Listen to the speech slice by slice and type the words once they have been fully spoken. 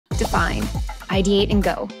define, ideate, and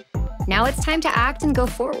go. Now it's time to act and go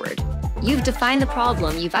forward. You've defined the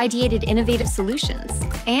problem, you've ideated innovative solutions,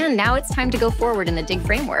 and now it's time to go forward in the D.I.G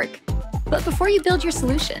framework. But before you build your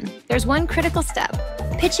solution, there's one critical step: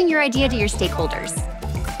 pitching your idea to your stakeholders.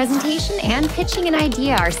 Presentation and pitching an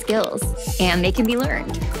idea are skills, and they can be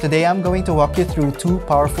learned. Today, I'm going to walk you through two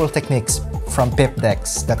powerful techniques from Pip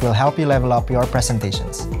Decks that will help you level up your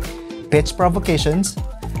presentations: pitch provocations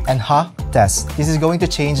and test. This is going to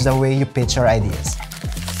change the way you pitch your ideas.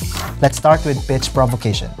 Let's start with pitch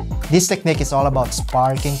provocation. This technique is all about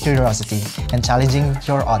sparking curiosity and challenging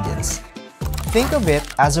your audience. Think of it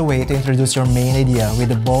as a way to introduce your main idea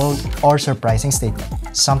with a bold or surprising statement,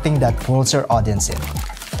 something that pulls your audience in.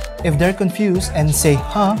 If they're confused and say,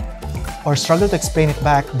 or struggle to explain it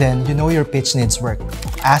back, then you know your pitch needs work.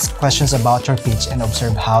 Ask questions about your pitch and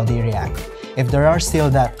observe how they react. If there are still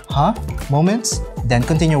that moments, then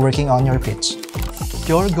continue working on your pitch.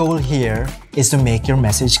 Your goal here is to make your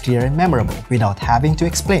message clear and memorable without having to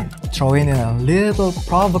explain. Throw in a little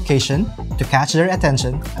provocation to catch their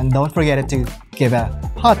attention, and don't forget to give a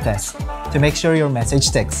test to make sure your message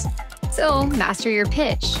sticks. So, master your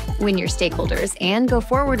pitch, win your stakeholders, and go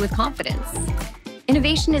forward with confidence.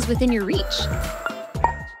 Innovation is within your reach.